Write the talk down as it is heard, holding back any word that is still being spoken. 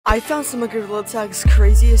I found some of SQUIDGTAG's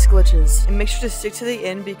craziest glitches, and make sure to stick to the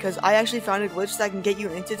end because I actually found a glitch that can get you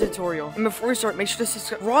into tutorial. And before we start, make sure to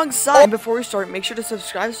subscribe. Wrong side! And before we start, make sure to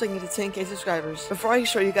subscribe so I can get to 10k subscribers. Before I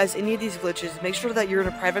show you guys any of these glitches, make sure that you're in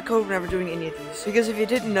a private code whenever doing any of these. Because if you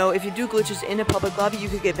didn't know, if you do glitches in a public lobby, you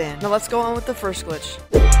could get banned. Now let's go on with the first glitch.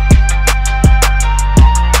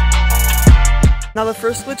 Now the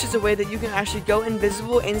first glitch is a way that you can actually go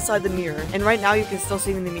invisible inside the mirror. And right now you can still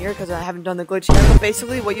see me in the mirror because I haven't done the glitch yet. But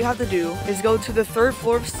basically what you have to do is go to the 3rd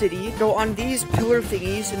floor of city, go on these pillar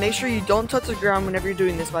thingies, and make sure you don't touch the ground whenever you're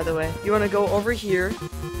doing this, by the way. You want to go over here,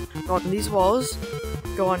 go on these walls,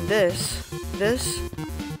 go on this,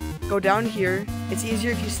 go down here. It's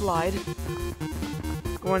easier if you slide.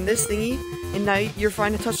 Go on this thingy, and now you're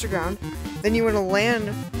fine to touch the ground. Then you want to land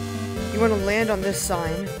on this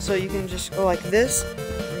sign, so you can just go like this,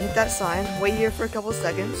 and hit that sign, wait here for a couple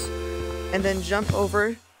seconds, and then jump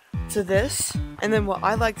over to this. And then what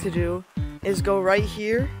I like to do is go right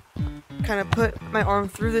here, kind of put my arm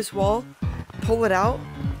through this wall, pull it out,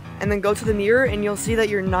 and then go to the mirror, and you'll see that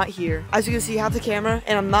you're not here. As you can see, I have the camera,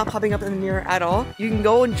 and I'm not popping up in the mirror at all. You can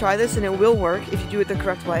go and try this, and it will work if you do it the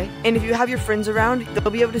correct way. And if you have your friends around,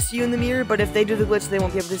 they'll be able to see you in the mirror, but if they do the glitch, they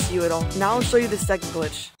won't be able to see you at all. Now I'll show you the second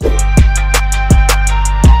glitch.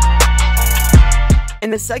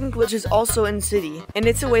 And the second glitch is also in city, and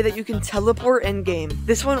it's a way that you can teleport in game.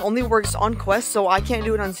 This one only works on Quest, so I can't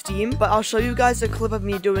do it on Steam, but I'll show you guys a clip of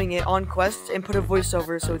me doing it on Quest and put a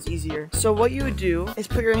voiceover so it's easier. So what you would do is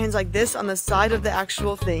put your hands like this on the side of the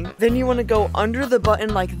actual thing. Then you want to go under the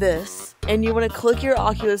button like this, and you want to click your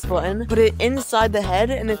Oculus button, put it inside the head,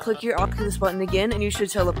 and then click your Oculus button again, and you should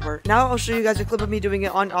teleport. Now I'll show you guys a clip of me doing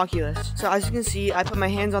it on Oculus. So as you can see, I put my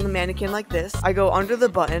hands on the mannequin like this. I go under the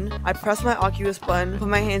button, I press my Oculus button, put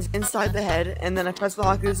my hands inside the head, and then I press the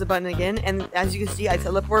Oculus button again, and as you can see, I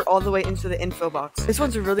teleport all the way into the info box. This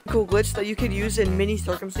one's a really cool glitch that you could use in many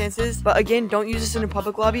circumstances, but again, don't use this in a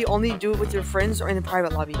public lobby, only do it with your friends or in a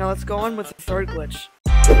private lobby. Now let's go on with the third glitch.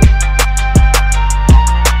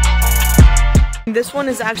 This one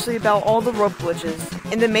is actually about all the rope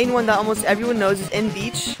glitches, and the main one that almost everyone knows is in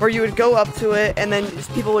beach, where you would go up to it and then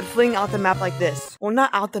people would fling out the map like this. Well, not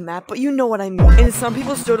out the map, but you know what I mean. And some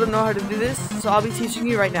people still don't know how to do this, so I'll be teaching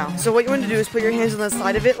you right now. So what you want to do is put your hands on the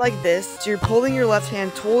side of it like this, so you're pulling your left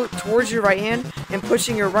hand towards your right hand and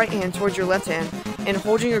pushing your right hand towards your left hand and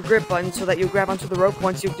holding your grip button so that you grab onto the rope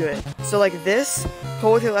once you do it. So like this,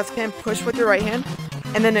 pull with your left hand, push with your right hand,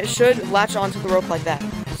 and then it should latch onto the rope like that.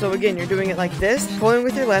 So again, you're doing it like this, pulling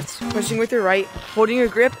with your left, pushing with your right, holding your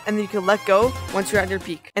grip, and then you can let go once you're at your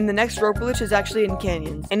peak. And the next rope glitch is actually in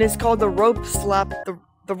canyons, and it's called the rope slap.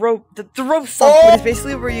 The rope slap, but it's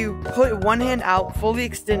basically where you put one hand out fully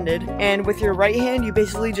extended, and with your right hand you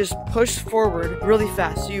basically just push forward really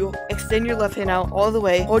fast. So you extend your left hand out all the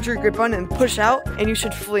way, hold your grip on and push out, and you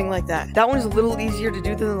should fling like that. That one's a little easier to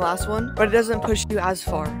do than the last one, but it doesn't push you as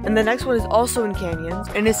far. And the next one is also in canyons,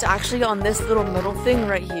 and it's actually on this little middle thing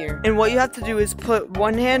right here. And what you have to do is put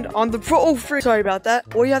one hand on the sorry about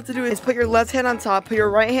that. What you have to do is put your left hand on top, put your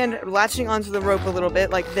right hand latching onto the rope a little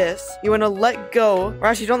bit like this. You want to let go, or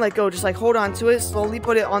actually don't let go, just like hold on to it, slowly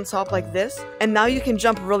put it on top like this, and now you can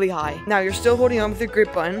jump really high. Now you're still holding on with your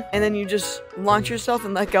grip button, and then you just launch yourself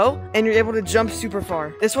and let go, and you're able to jump super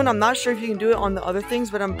far. This one, I'm not sure if you can do it on the other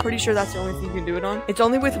things, but I'm pretty sure that's the only thing you can do it on. It's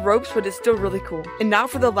only with ropes, but it's still really cool. And now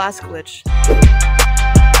for the last glitch.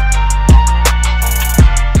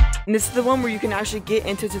 And this is the one where you can actually get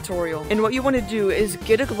into tutorial. And what you want to do is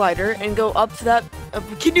get a glider and go up to that.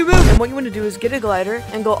 Can you move? And what you want to do is get a glider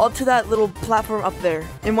and go up to that little platform up there.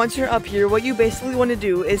 And once you're up here, what you basically want to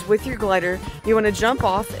do is with your glider, you want to jump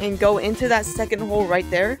off and go into that second hole right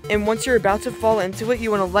there. And once you're about to fall into it,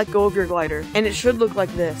 you want to let go of your glider. And it should look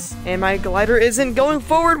like this. And my glider isn't going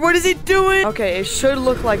forward. What is it doing? Okay, it should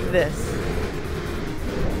look like this.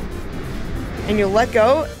 And you let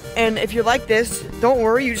go. And if you're like this, don't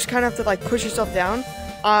worry, you just kind of have to like push yourself down.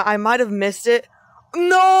 I might have missed it.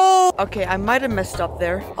 No! Okay, I might have messed up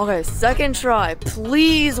there. Okay, second try.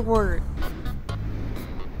 Please work.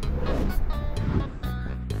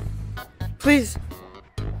 Please.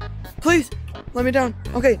 Please. Let me down.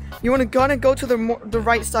 Okay, you want to gotta go to the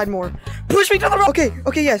right side more. Push me to the right.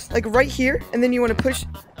 Okay, yes. Like right here. And then you want to push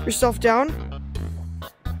yourself down.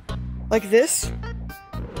 Like this.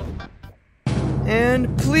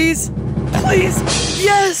 And please please.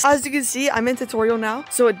 Yes! As you can see, I'm in tutorial now,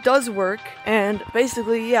 so it does work. And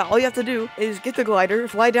basically, yeah, all you have to do is get the glider,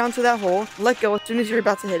 fly down to that hole, let go as soon as you're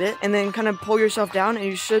about to hit it, and then kind of pull yourself down, and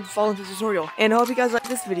you should fall into the tutorial. And I hope you guys like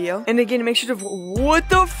this video. And again, make sure to, what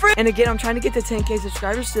the frick? And again, I'm trying to get to 10K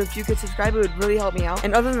subscribers, so if you could subscribe, it would really help me out.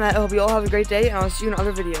 And other than that, I hope you all have a great day, and I'll see you in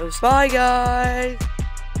other videos. Bye, guys!